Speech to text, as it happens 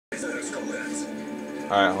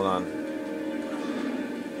Alright, hold on.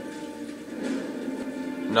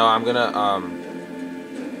 No, I'm gonna,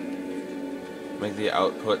 make the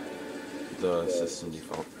output the system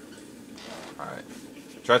default. Alright.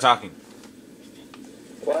 Try talking.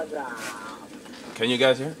 What's up? Can you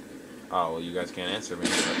guys hear? Oh, well, you guys can't answer me.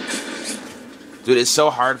 But... Dude, it's so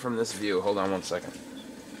hard from this view. Hold on 1 second.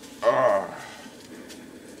 Oh.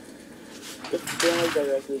 Just stand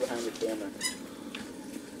directly behind the camera.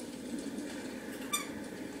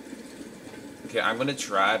 Okay, I'm gonna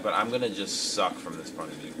try, but I'm gonna just suck from this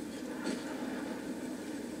point of view.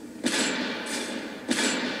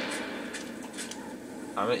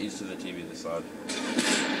 I'm not used to the TV this loud.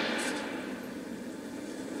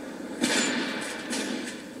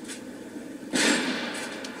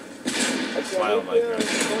 Smile, Mike.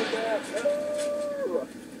 No!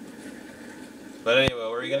 But anyway,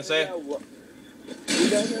 what were you gonna say? You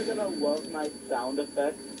guys are gonna love my sound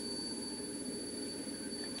effects.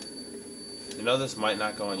 You know this might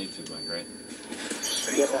not go on YouTube, Mike, right?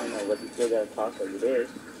 Yes, I know, but you still gotta talk like it is.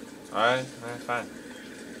 Alright, fine.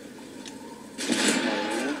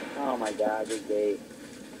 Oh my god, you're gay.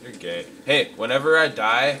 You're gay. Hey, whenever I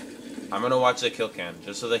die, I'm gonna watch the kill cam,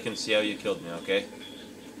 just so they can see how you killed me, okay?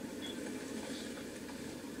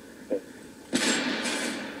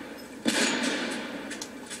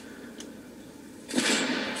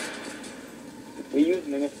 We use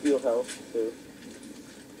minuscule health too.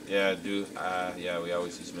 Yeah, yeah, we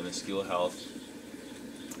always use minuscule health.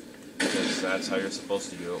 Because that's how you're supposed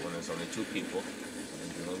to do it when there's only 2 people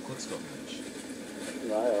and you're doing quickscope match.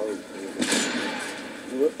 No, I always do it.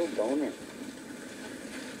 You little boner.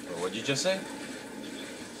 Well, what'd you just say?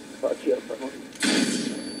 Fuck your phone.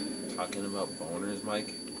 Talking about boners,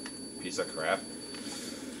 Mike? Piece of crap.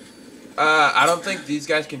 I don't think these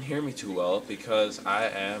guys can hear me too well because I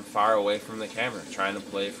am far away from the camera, trying to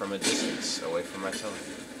play from a distance, away from my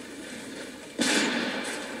television.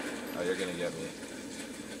 Oh, you're gonna get me.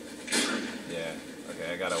 Yeah,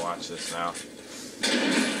 okay, I gotta watch this now.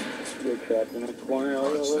 You're trapped in a corner of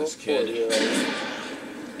Watch this kid.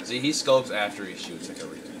 See, he scopes after he shoots like a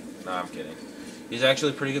retard. No, I'm kidding. He's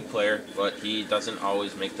actually a pretty good player, but he doesn't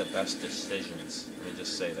always make the best decisions. Let me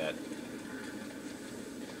just say that.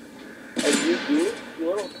 You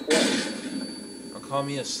little slut. Don't call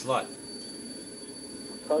me a slut.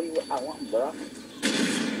 I'll tell you what I want, bro.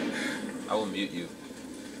 I will mute you.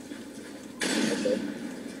 Okay.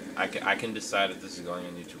 I can decide if this is going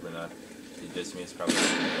on YouTube or not. If you diss me, it's probably not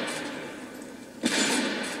going on YouTube.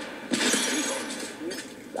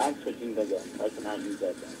 I'm switching the gun. I cannot use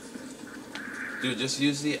that gun. Dude, just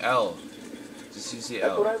use the L. Just use the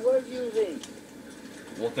L. That's what I was using.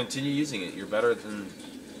 We'll continue using it. You're better than,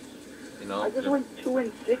 you know. I just went 2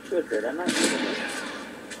 and 6 with it. I'm not using it.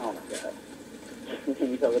 Oh my god.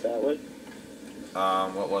 Can you tell what that was?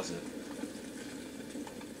 What was it?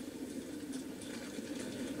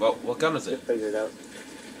 Well, what gun is it? Just figure it out.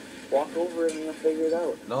 Walk over it and you'll figure it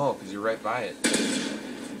out. No, because you're right by it.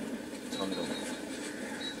 Tell me to look.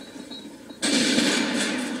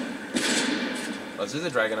 Was it the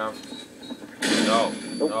Dragunov? No.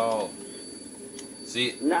 Nope. No.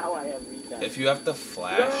 See, Now I have recon. if you have to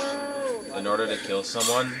flash No! in order to kill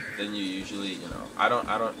someone, then you usually, you know, I don't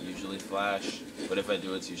usually flash, but if I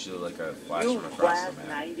do, it's usually like a flash You from across flash the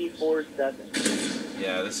map. 94-7.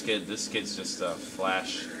 Yeah, this kid's just a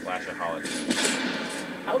flashaholic.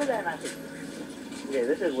 How did that not hit? Okay,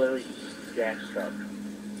 this is literally jack stuff.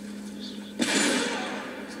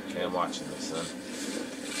 Okay, I'm watching this then.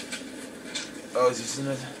 Oh,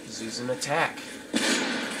 he's using attack. Yeah,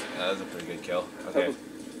 that was a pretty good kill. Okay.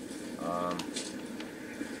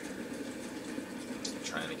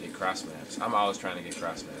 Trying to get cross maps. I'm always trying to get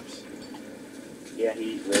cross maps. Yeah,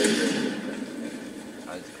 he's really good. I'm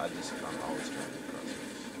always trying to get cross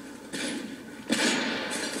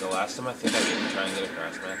maps. The last time I think I didn't try and get a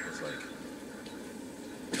cross map was like,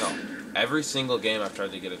 no, every single game I've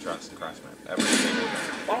tried to get a cross map. Every single game.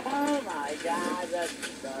 Oh my god,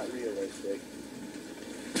 that's not realistic.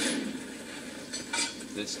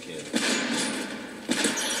 This kid.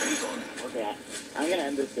 Okay, I'm gonna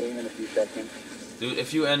end this game in a few seconds. Dude,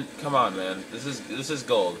 if you end, come on, man. This is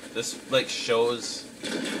gold. This like shows.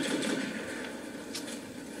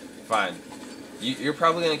 Fine. You're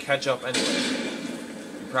probably gonna catch up anyway.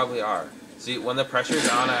 You probably are. See, when the pressure's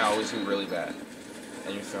on, I always do really bad.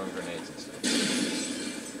 And you're throwing grenades and stuff.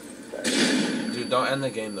 Sorry. Dude, don't end the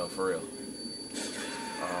game though, for real.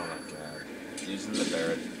 Oh my god. Using the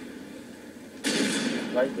Barrett.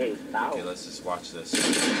 Like, hey, now. Okay, let's just watch this.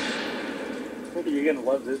 You're gonna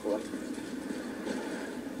love this one.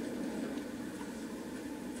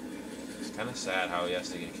 It's kind of sad how he has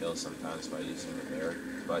to get killed sometimes by using the Barret,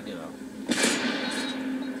 but you know.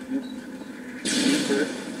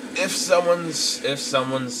 If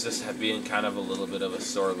someone's just being kind of a little bit of a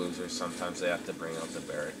sore loser, sometimes they have to bring out the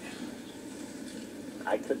Barret.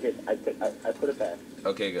 I took it. I put it back.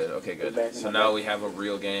 Okay, good. Okay, good. So now we have a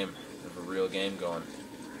real game. We have a real game going.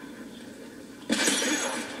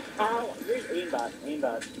 Oh, here's aimbot.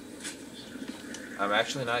 Aimbot. I'm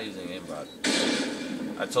actually not using aimbot.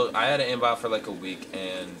 I had an aimbot for like a week,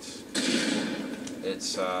 and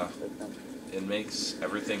it's it makes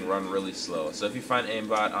everything run really slow. So if you find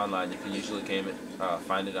aimbot online, you can usually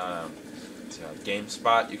find it on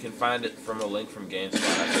GameSpot. You can find it from a link from GameSpot.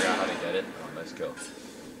 I forgot how to get it. Oh, nice kill.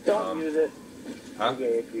 Don't use it. Huh?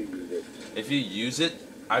 Okay, if you use it. If you use it,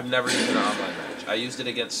 I've never used an online match. I used it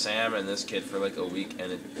against Sam and this kid for like a week,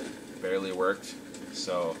 and it barely worked.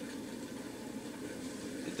 So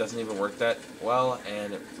it doesn't even work that well,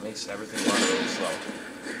 and it makes everything run really slow.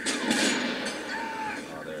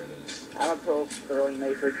 Oh, there it is. I'm a pro throwing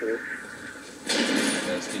knifer too.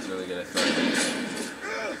 Yeah, this kid's really good at throwing.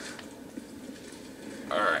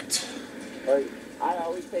 Alright. Like, I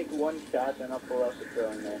always take one shot, then I'll pull out the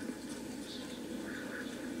throwing knife.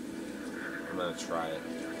 I'm gonna try it.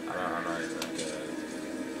 I'm not even that good at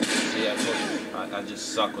it. See, I told you, I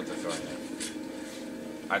just suck with the throwing knife.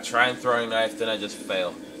 I try and throwing knife, then I just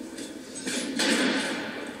fail.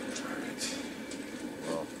 Alright.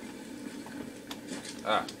 Well.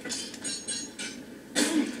 Ah.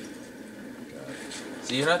 God.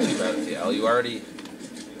 See, you're not too bad with the L. You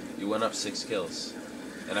went up 6 kills.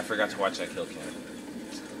 And I forgot to watch that kill cam.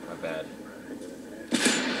 My bad.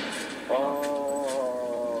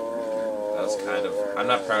 Oh. That was kind of... I'm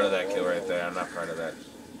not proud of that kill right there. I'm not proud of that.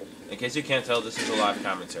 In case you can't tell, this is a live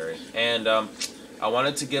commentary. And, I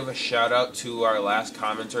wanted to give a shout out to our last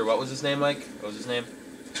commenter. What was his name, Mike? What was his name?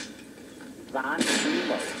 Von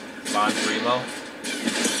Primo. Von Primo?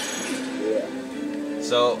 Yeah.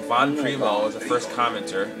 So, Von Primo was the first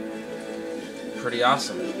commenter. Pretty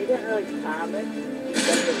awesome. He didn't really comment. He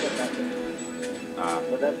said it was nothing.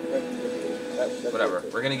 But that's Whatever.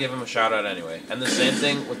 We're gonna give him a shout out anyway. And the same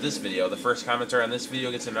thing with this video. The first commenter on this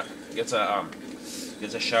video gets a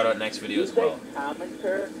shout out next video as well.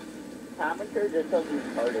 Commenter just sounds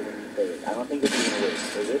retarded when you say it. I don't think it's even weird.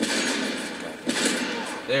 Is it?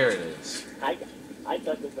 There it is. I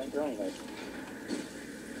thought this went throwing knife.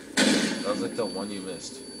 That was like the one you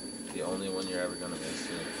missed. The only one you're ever gonna miss,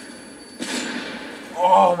 too.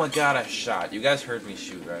 Oh my god, I shot. You guys heard me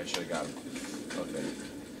shoot, right? I should have got him. Okay.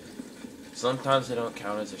 Sometimes they don't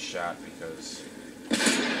count as a shot because...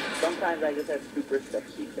 Sometimes I just have super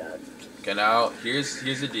sexy shots. Okay, now, here's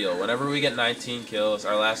the deal. Whenever we get 19 kills,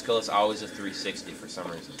 our last kill is always a 360 for some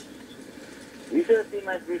reason. You should have seen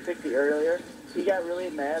my 360 earlier. He got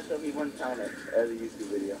really mad, so he wouldn't count it as a YouTube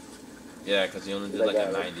video. Yeah, because he only did like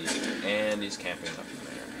a 90. And he's camping up in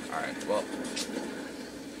there. Alright, well...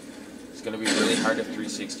 It's going to be really hard to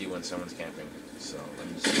 360 when someone's camping. So, let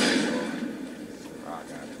me just try to go... Oh,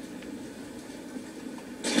 God.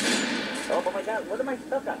 Oh my god, what am I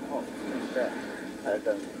stuck on? Oh, crap. That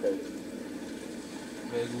doesn't say it.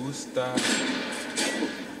 Me gusta.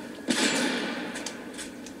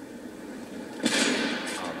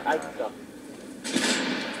 Oh my I god. suck.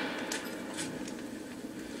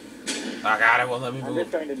 Oh god, it won't let me I'm move.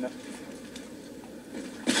 just trying to know.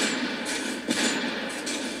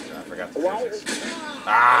 I forgot the Why physics. is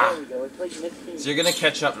Ah! There we go. It's like missing. So you're gonna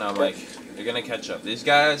catch up now, Mike. You're gonna catch up. These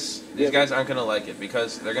guys aren't gonna like it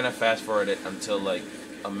because they're gonna fast forward it until like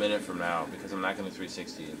a minute from now because I'm not gonna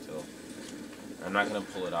 360 until I'm not gonna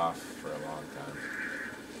pull it off for a long time.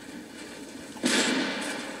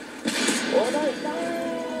 Oh my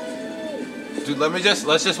god! Dude,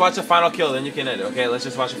 let's just watch the final kill, then you can end it. Okay, let's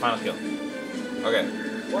just watch the final kill. Okay.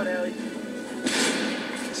 What, Ellie?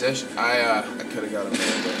 I could have got him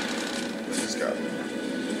there, but I just got him.